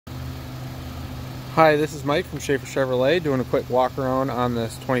Hi, this is Mike from Schaefer Chevrolet doing a quick walk around on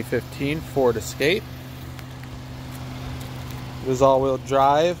this 2015 Ford Escape. It is all-wheel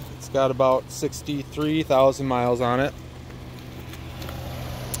drive. It's got about 63,000 miles on it.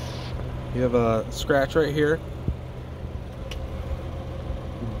 You have a scratch right here,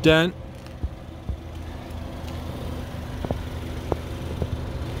 dent,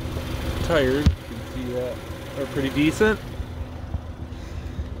 tires, you can see that are pretty decent.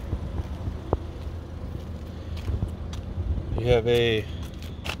 You have a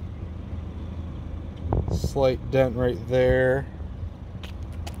slight dent right there,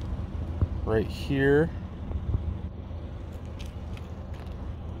 right here,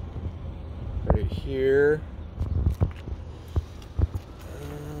 right here,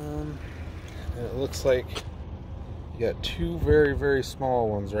 and it looks like you got two very small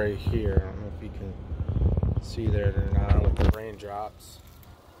ones right here. I don't know if you can see that or not with the raindrops.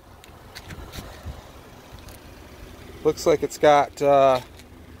 Looks like it's got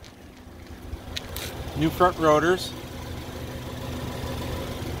new front rotors,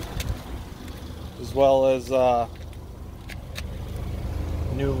 as well as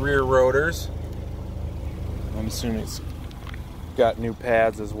new rear rotors. I'm assuming it's got new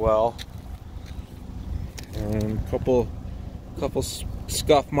pads as well, and a couple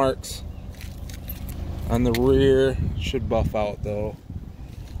scuff marks on the rear. Should buff out though.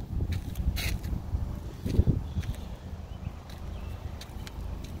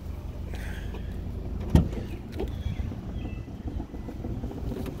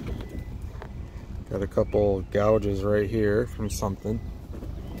 Got a couple gouges right here from something.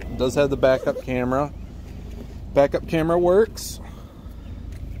 It does have the backup camera. Backup camera works.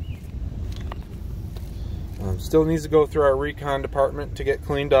 Still needs to go through our recon department to get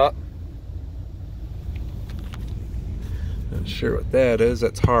cleaned up. Not sure what that is.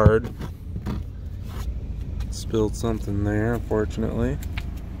 That's hard. Spilled something there, unfortunately.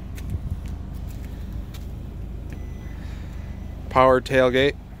 Power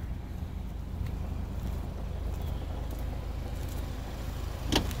tailgate.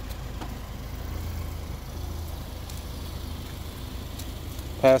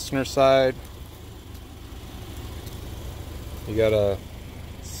 Passenger side, you got a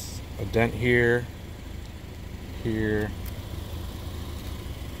dent here, a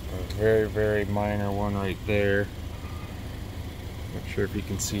very minor one right there. Not sure if you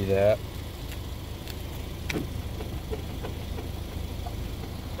can see that.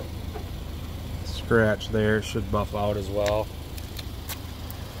 Scratch there, should buff out as well.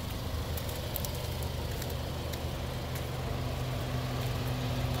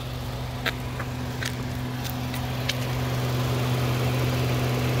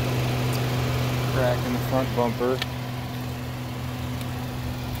 Crack in the front bumper.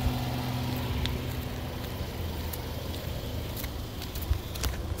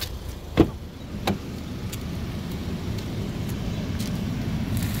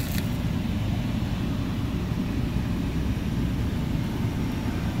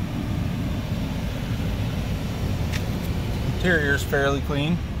 Interior is fairly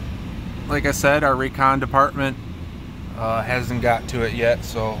clean. Like I said, our recon department hasn't got to it yet,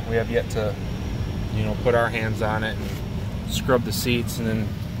 so we have yet to put our hands on it and scrub the seats and then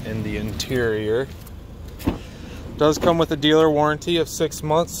in the interior. It does come with a dealer warranty of 6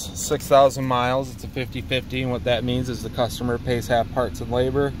 months, 6,000 miles. It's a 50-50, and what that means is the customer pays half parts and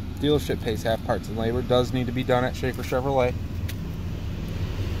labor. Dealership pays half parts and labor. It does need to be done at Schaefer Chevrolet.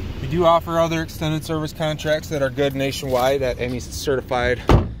 We do offer other extended service contracts that are good nationwide at any certified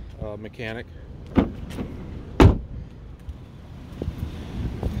mechanic.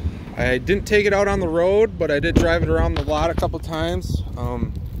 I didn't take it out on the road, but I did drive it around the lot a couple times.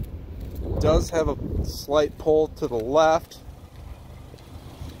 It does have a slight pull to the left,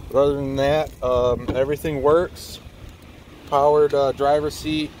 but other than that, everything works. Powered driver's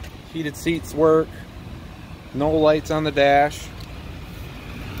seat, heated seats work, no lights on the dash.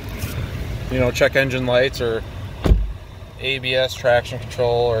 Check engine lights or ABS traction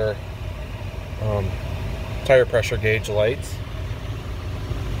control or tire pressure gauge lights.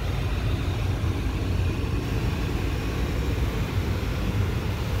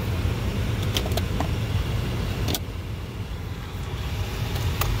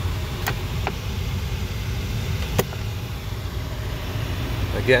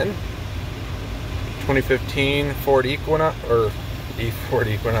 Again, 2015 Ford Equinox, or Ford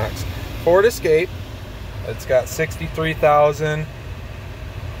Equinox, Ford Escape. It's got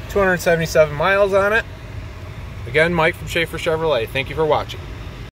 63,277 miles on it. Again, Mike from Schaefer Chevrolet. Thank you for watching.